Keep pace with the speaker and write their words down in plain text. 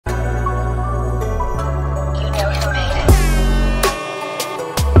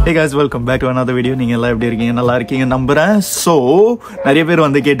Hey guys, welcome back to another video. நீங்க எல்லாம் எப்படி இருக்கீங்க? நல்லா இருக்கீங்க நம்புறேன். சோ நிறைய பேர்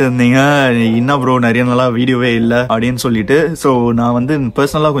வந்து கேட்டிருந்தீங்க, என்ன ப்ரோ நிறைய நாளா வீடியோவே இல்லை அப்படின்னு சொல்லிட்டு. ஸோ நான் வந்து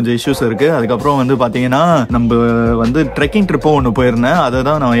பர்சனலாக கொஞ்சம் இஷ்யூஸ் இருக்கு. அதுக்கப்புறம் வந்து பார்த்தீங்கன்னா நம்ம வந்து ட்ரெக்கிங் ட்ரிப்போ ஒன்று போயிருந்தேன். அதை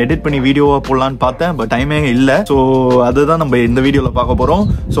தான் நான் எடிட் பண்ணி வீடியோவாக போடலான்னு பார்த்தேன், பட் டைமே இல்லை. ஸோ அதுதான் நம்ம இந்த வீடியோவில் பார்க்க போகிறோம்.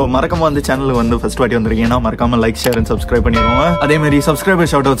 ஸோ மறக்காம வந்து சேனலுக்கு வந்து ஃபர்ஸ்ட் வாட்டி வந்திருக்கீங்கன்னா மறக்காம லைக், ஷேர் அண்ட் சப்ஸ்கிரைப் பண்ணிடுவோங்க. அதே மாதிரி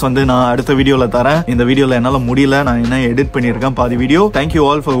சப்ஸ்கிரைபர் ஷவுட் அவுட்ஸ் வந்து நான் அடுத்த வீடியோவில் தரேன். இந்த வீடியோவில் என்னால் முடியல, நான் என்ன எடிட் பண்ணியிருக்கேன் பாதி video. Thank you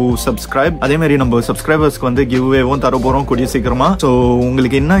all for subscribe. அதே மாதிரி நம்ம சப்ஸ்கிரைபர்ஸ்க்கு வந்து கிவ்வேவும் தர போறோம் கூடிய சீக்கிரமா. ஸோ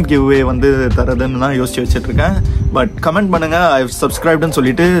உங்களுக்கு என்ன கிவ்வே வந்து தரதுன்னு தான் யோசிச்சு வச்சுட்டு இருக்கேன். பட் கமெண்ட் பண்ணுங்க, ஐ சப்ஸ்கிரைப்னு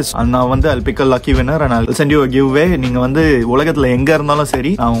சொல்லிட்டு நான் வந்து I'll pick a lucky winner and I'll send you a giveaway. நீங்க வந்து உலகத்துல எங்க இருந்தாலும்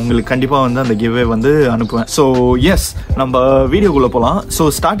சரி நான் உங்களுக்கு கண்டிப்பா வந்து அந்த கிவ்வே வந்து அனுப்புவேன். ஸோ எஸ், நம்ம வீடியோக்குள்ள போகலாம். ஸோ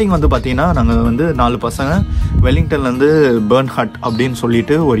ஸ்டார்டிங் வந்து பாத்தீங்கன்னா நாங்க வந்து 4 பசங்க வெலிங்டன்ல இருந்து பர்ன் ஹட் அப்படின்னு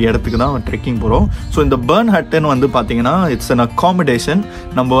சொல்லிட்டு ஒரு இடத்துக்கு தான் ட்ரெக்கிங் போறோம். ஸோ இந்த பர்ன் ஹட்னு வந்து பாத்தீங்கன்னா இட்ஸ் an accommodation.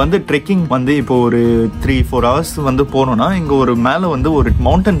 நம்ம வந்து ட்ரெக்கிங் வந்து இப்போ ஒரு 3-4 ஹவர்ஸ் வந்து போனோம்னா இங்க ஒரு மேல வந்து ஒரு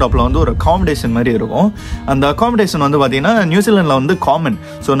மவுண்டன் டாப்ல வந்து ஒரு அகாமடேஷன் மாதிரி இருக்கும். அந்த அகாமடேஷன் வந்து பாத்தீங்கன்னா நியூசிலாந்துல வந்து காமன்.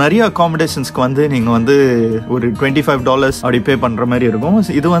 ஸோ நிறைய அகாமடேஷன்ஸ்க்கு வந்து நீங்க வந்து ஒரு $25 அப்படி பே பண்ற மாதிரி இருக்கும்.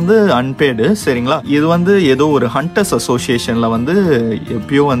 இது வந்து அன்பேடு, சரிங்களா? இது வந்து ஏதோ ஒரு ஹண்டர்ஸ் அசோசியேஷன்ல வந்து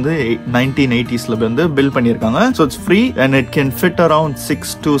எப்பயோ வந்து 1980s வந்து பில் பண்ணியிருக்காங்க. So it's free and it can fit around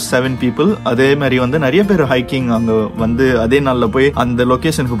 6 to 7 people. அதே மாதிரி வந்து நிறைய பேர் ஹைக்கிங் அங்க வந்து அதே நாள்ல போய் அந்த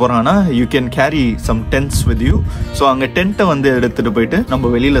லொகேஷனுக்கு போறாங்கன்னா you can carry some tents with you. So அங்க டென்ட்டை வந்து எடுத்துட்டு போயிட்டு நம்ம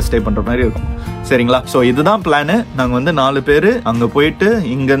வெளியில ஸ்டே பண்ற மாதிரி இருக்கும், சரிங்களா? ஸோ இதுதான் பிளானு. நாங்கள் வந்து 4 பேர் அங்கே போயிட்டு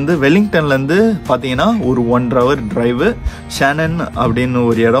இங்கேருந்து வெலிங்டன்ல இருந்து பார்த்தீங்கன்னா ஒரு 1.5 hour டிரைவு ஷானன் அப்படின்னு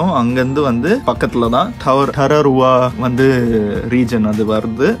ஒரு இடம், அங்கேருந்து வந்து பக்கத்தில் தான் டரருவா வந்து ரீஜன் அது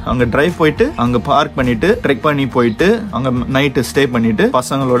வருது. அங்கே டிரைவ் போயிட்டு அங்கே பார்க் பண்ணிட்டு ட்ரெக் பண்ணி போயிட்டு அங்கே நைட்டு ஸ்டே பண்ணிட்டு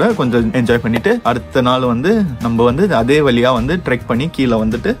பசங்களோட கொஞ்சம் என்ஜாய் பண்ணிட்டு அடுத்த நாள் வந்து நம்ம வந்து அதே வழியா வந்து ட்ரெக் பண்ணி கீழே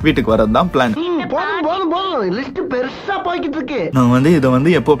வந்துட்டு வீட்டுக்கு வரது தான் பிளான். நாங்க வந்து இதை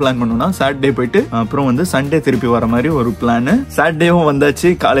வந்து எப்போ பிளான் பண்ணோம்னா சாட்டர்டே போயிட்டு அப்புறம் வந்து சண்டே திருப்பி வர மாதிரி ஒரு பிளான். சாட்டர்டேவும்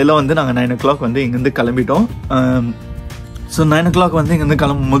வந்தாச்சு. காலையில வந்து நாங்க 9 o'clock வந்து இங்கிருந்து கிளம்பிட்டோம். ஸோ 9 o'clock வந்து இங்கேருந்து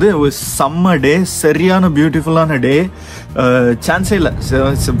கிளம்பும் போது ஒரு சம்மர் டே, சரியான பியூட்டிஃபுல்லான டே, சான்ஸே இல்லை.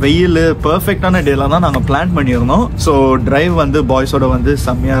 வெயில் பர்ஃபெக்டான டேல தான் நாங்கள் பிளான் பண்ணியிருந்தோம். ஸோ டிரைவ் வந்து பாய்ஸோட வந்து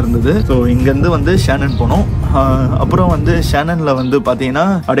செம்மையாக இருந்தது. ஸோ இங்கேருந்து வந்து ஷானன் போனோம். அப்புறம் வந்து ஷானனில் வந்து பார்த்தீங்கன்னா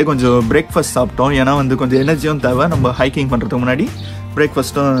அப்படியே கொஞ்சம் பிரேக்ஃபாஸ்ட் சாப்பிட்டோம். ஏன்னா வந்து கொஞ்சம் எனர்ஜியும் தேவை நம்ம ஹைக்கிங் பண்ணுறதுக்கு முன்னாடி,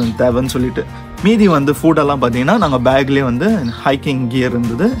 பிரேக்ஃபாஸ்ட்டும் தேவைன்னு சொல்லிட்டு. மீதி வந்து ஃபுட்டெல்லாம் பார்த்தீங்கன்னா நாங்கள் பேக்லேயே வந்து ஹைக்கிங் கியர்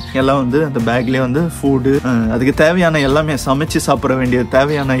இருந்தது, எல்லாம் வந்து அந்த பேக்லேயே வந்து ஃபுட்டு அதுக்கு தேவையான எல்லாமே சமைச்சு சாப்பிட வேண்டிய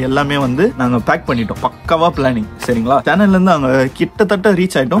தேவையான எல்லாமே வந்து நாங்கள் பேக் பண்ணிட்டோம். பக்காவா பிளானிங், சரிங்களா? ஷானன்லேருந்து அங்கே கிட்டத்தட்ட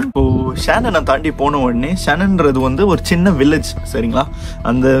ரீச் ஆகிட்டோம். இப்போ ஷானனை தாண்டி போன உடனே, ஷானன்றது வந்து ஒரு சின்ன வில்லேஜ், சரிங்களா?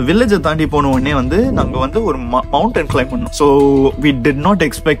 அந்த வில்லேஜை தாண்டி போன உடனே வந்து நாங்கள் வந்து ஒரு மவுண்டன் கிளைம் பண்ணோம். So we did not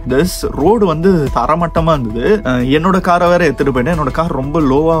expect this. Road வந்து தரமட்டமாக இருந்தது. என்னோட காரை வேற எடுத்துகிட்டு போயிட்டேன். என்னோட கார் ரொம்ப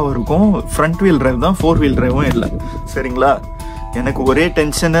லோவாக இருக்கும். ஃப்ரண்ட் வீல் டிரைவ் தான், 4 wheel டிரைவும் இல்லை, சரிங்களா? எனக்கு ஒரே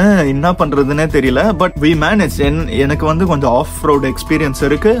டென்ஷனு, என்ன பண்றதுன்னே தெரியல. But we manage. எனக்கு வந்து கொஞ்சம் ஆஃப் ரோடு எக்ஸ்பீரியன்ஸ்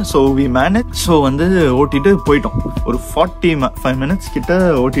இருக்கு. So we manage. ஸோ வந்து ஓட்டிட்டு போயிட்டோம். ஒரு 45 minutes கிட்ட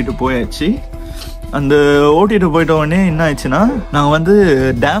ஓட்டிட்டு போயாச்சு. அந்த ஓட்டிட்டு போயிட்ட உடனே என்ன ஆயிடுச்சுன்னா, நாங்கள் வந்து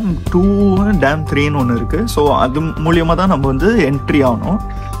டேம் 2 டேம் 3ன்னு ஒன்று இருக்கு. ஸோ அது மூலியமா தான் நம்ம வந்து என்ட்ரி ஆகணும்.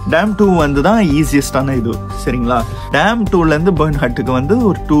 டேம் 2 வந்து தான் ஈஸியஸ்டான இது, சரிங்களா? டேம் 2லேருந்து பர்ன் ஹட்டுக்கு வந்து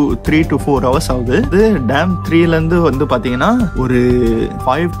ஒரு 3 to 4 hours ஆகுது. இது டேம் 3லேருந்து வந்து பார்த்தீங்கன்னா ஒரு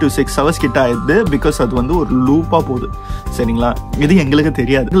 5 to 6 hours கிட்ட ஆயிடுது. பிகாஸ் அது வந்து ஒரு லூப்பாக போகுது, சரிங்களா? இது எங்களுக்கு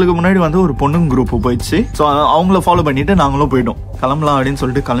தெரியாது. எங்களுக்கு முன்னாடி வந்து ஒரு பொண்ணுங்க குரூப் போயிடுச்சு. ஸோ அவங்கள ஃபாலோ பண்ணிட்டு நாங்களும் போயிட்டோம். கிளம்பலாம் அப்படின்னு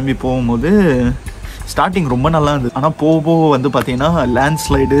சொல்லிட்டு கிளம்பி போகும்போது ஸ்டார்டிங் ரொம்ப நல்லா இருந்தது. ஆனால் போக வந்து பார்த்தீங்கன்னா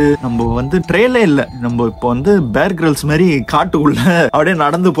லேண்ட்ஸ்லைடு, நம்ம வந்து ட்ரெயிலே இல்லை, நம்ம இப்போ வந்து பேர் கிரில்ஸ் மாதிரி காட்டுக்குள்ள அப்படியே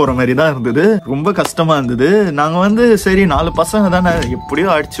நடந்து போற மாதிரி தான் இருந்தது. ரொம்ப கஷ்டமா இருந்தது. நாங்கள் வந்து சரி 4 பசங்க தானே,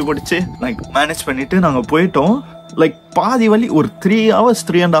 எப்படியோ அடிச்சு பிடிச்சி லைக் மேனேஜ் பண்ணிட்டு நாங்கள் போயிட்டோம். லைக் பாதி வழி ஒரு 3 hours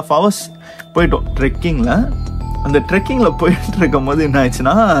 3.5 hours போயிட்டோம் ட்ரெக்கிங்ல. அந்த ட்ரெக்கிங்ல போயிட்டு இருக்கும் போது என்ன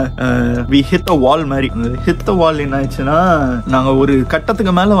ஆயிடுச்சுன்னா, வி ஹிட் அ வால் மாதிரி. ஹிட் அ வால் என்ன ஆயிடுச்சுன்னா, நாங்க ஒரு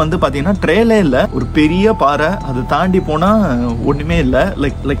கட்டத்துக்கு மேல வந்து பாத்தீங்கன்னா ட்ரெயிலே இல்ல, ஒரு பெரிய பாறை, அதை தாண்டி போனா ஒண்ணுமே இல்ல,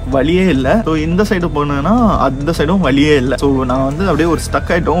 லைக் வழியே இல்ல. ஸோ இந்த சைடு போனோம்னா அந்த சைடும் வழியே இல்லை. ஸோ நான் வந்து அப்படியே ஒரு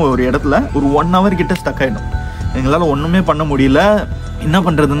ஸ்டக் ஆயிட்டோம். ஒரு இடத்துல ஒரு 1 hour கிட்ட ஸ்டக் ஆயிட்டோம். எங்களால ஒண்ணுமே பண்ண முடியல, என்ன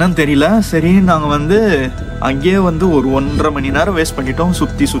பண்றதுன்னு தெரியல. சரி நாங்க வந்து அங்கேயே வந்து ஒரு 1.5 மணி நேரம் வேஸ்ட் பண்ணிட்டோம்.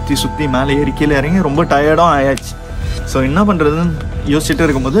 சுத்தி மேலே ஏறி கீழே இறங்கி ரொம்ப டயர்டும் ஆயாச்சு. ஸோ என்ன பண்ணுறதுன்னு யோசிச்சுட்டு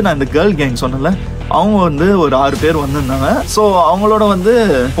இருக்கும்போது நான் இந்த கேர்ள் கேங் சொன்னல, அவங்க வந்து ஒரு 6 பேர் வந்திருந்தாங்க. ஸோ அவங்களோட வந்து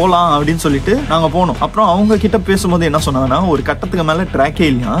போகலாம் அப்படின்னு சொல்லிட்டு நாங்கள் போனோம். அப்புறம் அவங்க கிட்ட பேசும்போது என்ன சொன்னாங்கன்னா, ஒரு கட்டத்துக்கு மேலே ட்ராக்கே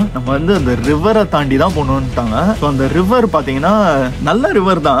இல்லையா, நம்ம வந்து அந்த ரிவரை தாண்டி தான் போகணுன்ட்டாங்க. ஸோ அந்த ரிவர் பார்த்தீங்கன்னா நல்ல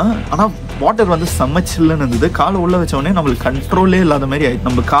ரிவர் தான், ஆனால் வாட்டர் வந்து செம்ம சில்லுன்னு இருந்தது. காலை உள்ள வச்சோடனே நம்மளுக்கு கண்ட்ரோலே இல்லாத மாதிரி ஆயிடுச்சு.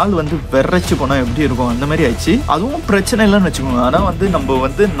 நம்ம கால் வந்து விரைச்சு போனால் எப்படி இருக்கும் அந்த மாதிரி ஆயிடுச்சு. அதுவும் பிரச்சனை இல்லைன்னு வச்சுக்கோங்க. ஆனால் வந்து நம்ம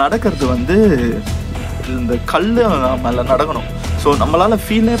வந்து நடக்கிறது வந்து இந்த கல் மேலே நடக்கணும். ஸோ நம்மளால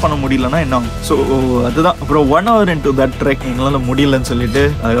ஃபீலே பண்ண முடியலன்னா என்ன ஆகும். ஸோ அதுதான். அப்புறம் 1 hour into that trek எங்களால் முடியலன்னு சொல்லிட்டு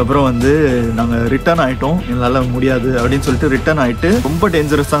அதுக்கப்புறம் வந்து நாங்கள் ரிட்டர்ன் ஆகிட்டோம். எங்களால் முடியாது அப்படின்னு சொல்லிட்டு ரிட்டர்ன் ஆகிட்டு ரொம்ப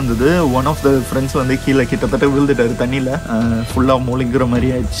டேஞ்சரஸாக இருந்தது. ஒன் ஆஃப் த ஃப்ரெண்ட்ஸ் வந்து கீழே கிட்டத்தட்ட விழுந்துட்டாரு தண்ணியில், ஃபுல்லாக மூழ்கிற மாதிரி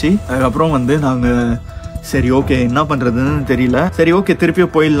ஆயிடுச்சு. அதுக்கப்புறம் வந்து நாங்கள் சரி ஓகே என்ன பண்றதுன்னு தெரியல, சரி ஓகே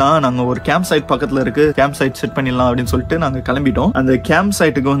திருப்பியும் போயிடலாம், நாங்க ஒரு கேம்ப் சைட் பக்கத்துல இருக்கு, கேம்ப் சைட் செட் பண்ணிடலாம் அப்படின்னு சொல்லிட்டு நாங்க கிளம்பிட்டோம். அந்த கேம்ப்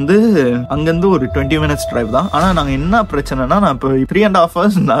சைட்டுக்கு வந்து அங்கிருந்து ஒரு 20 minutes டிரைவ் தான். ஆனா நாங்க என்ன பிரச்சனைனா, நான் இப்போ 3.5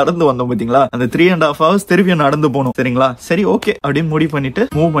 hours நடந்து வந்தோம் பாத்தீங்களா, அந்த 3.5 hours திருப்பியும் நடந்து போனோம். சரிங்களா, சரி ஓகே அப்படின்னு முடிவு பண்ணிட்டு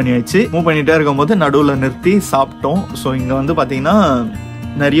மூவ் பண்ணியாச்சு. மூவ் பண்ணிட்டே இருக்கும் போது நடுவுல நிறுத்தி சாப்பிட்டோம். ஸோ இங்க வந்து பாத்தீங்கன்னா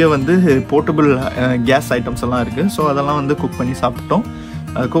நிறைய வந்து போர்ட்டபிள் கேஸ் ஐட்டம்ஸ் எல்லாம் இருக்கு. ஸோ அதெல்லாம் வந்து குக் பண்ணி சாப்பிட்டோம்.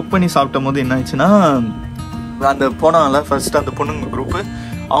 குக் பண்ணி சாப்பிட்டும் போது என்ன ஆயிடுச்சுன்னா, அந்த போனால ஃபர்ஸ்ட் அந்த பொண்ணுங்க குரூப்பு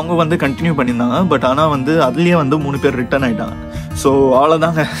அவங்க வந்து கண்டினியூ பண்ணியிருந்தாங்க. பட் ஆனால் வந்து அதுலேயே வந்து 3 பேர் ரிட்டர்ன் ஆகிட்டாங்க. ஸோ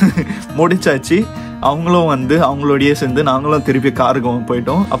அவ்வளோதாங்க முடிச்சாச்சு. அவங்களும் வந்து அவங்களோடயே சேர்ந்து நாங்களும் திருப்பி காருக்கு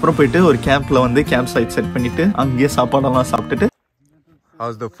போயிட்டோம். அப்புறம் போயிட்டு ஒரு கேம்ப்ல வந்து கேம்ப் சைட் செட் பண்ணிட்டு அங்கேயே சாப்பாடெல்லாம் சாப்பிட்டுட்டு.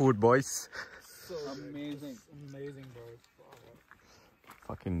 How's the food, boys? So amazing, boys.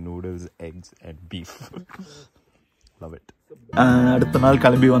 Fucking noodles, eggs and beef. Love it. அடுத்த நாள்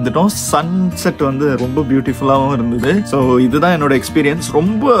கிளம்பி வந்துட்டோம். சன்செட் வந்து ரொம்ப பியூட்டிஃபுல்லாகவும் இருந்தது. ஸோ இதுதான் என்னோட எக்ஸ்பீரியன்ஸ்.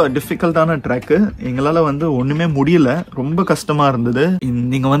 ரொம்ப டிஃபிகல்ட்டான ட்ராக்கு, எங்களால் வந்து ஒன்றுமே முடியல, ரொம்ப கஷ்டமா இருந்தது.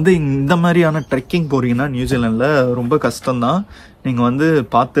 நீங்கள் வந்து இந்த மாதிரியான ட்ரெக்கிங் போறீங்கன்னா நியூசிலாண்டில் ரொம்ப கஷ்டம்தான். நீங்கள் வந்து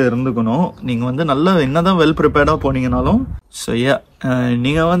பார்த்து இருந்துக்கணும். நீங்கள் வந்து நல்லா என்னதான் வெல் ப்ரிப்பேர்டாக போனீங்கனாலும் சரியா.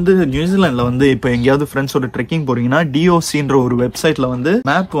 நீங்கள் வந்து நியூசிலாண்டில் வந்து இப்போ எங்கேயாவது ஃப்ரெண்ட்ஸோட ட்ரெக்கிங் போறீங்கன்னா டிஓசின்ற ஒரு வெப்சைட்ல வந்து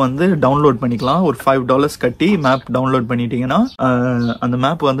மேப் வந்து டவுன்லோட் பண்ணிக்கலாம். ஒரு $5 கட்டி மேப் டவுன்லோட் பண்ணிட்டீங்கன்னா அந்த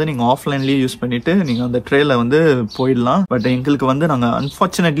மேப் வந்து நீங்கள் ஆஃப்லைன்லேயே யூஸ் பண்ணிட்டு நீங்கள் அந்த ட்ரெயில வந்து போயிடலாம். பட் எங்களுக்கு வந்து நாங்கள்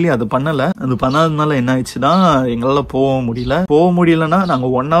அன்ஃபார்ச்சுனேட்லி அது பண்ணலை. அது பண்ணாததுனால என்ன ஆயிடுச்சுன்னா, எங்களால் போக முடியலன்னா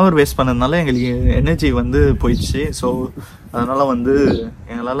நாங்கள் 1 hour வேஸ்ட் பண்ணதுனால எங்களுக்கு எனர்ஜி வந்து போயிடுச்சு. ஸோ அதனால வந்து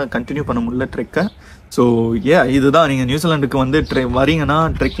எங்களால் கண்டினியூ பண்ண முடியல ட்ரெக்கை. ஸோ இதுதான். நீங்கள் நியூசிலாண்டுக்கு வந்து வரீங்கன்னா,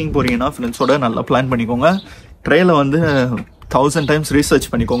 ட்ரெக்கிங் போறீங்கன்னா ஃப்ரெண்ட்ஸோட நல்லா பிளான் பண்ணிக்கோங்க. ட்ரெயிலை வந்து 1000 times ரீசர்ச்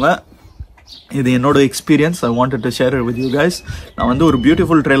பண்ணிக்கோங்க. இது என்னோட experience. I wanted to share with you guys. நான் வந்து ஒரு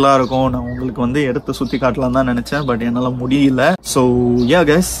பியூட்டிஃபுல் ட்ரெயிலாக இருக்கும், நான் உங்களுக்கு வந்து எடுத்து சுற்றி காட்டலாம் தான் நினச்சேன். பட் என்னால் முடியல. ஸோ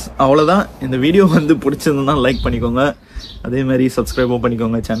கைஸ் அவ்வளோதான். இந்த வீடியோ வந்து பிடிச்சதுன்னா லைக் பண்ணிக்கோங்க. அதே மாதிரி சப்ஸ்கிரைபும்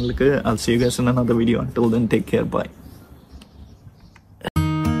பண்ணிக்கோங்க சேனலுக்கு. I'll see you guys in another video. Until then, take care. Bye.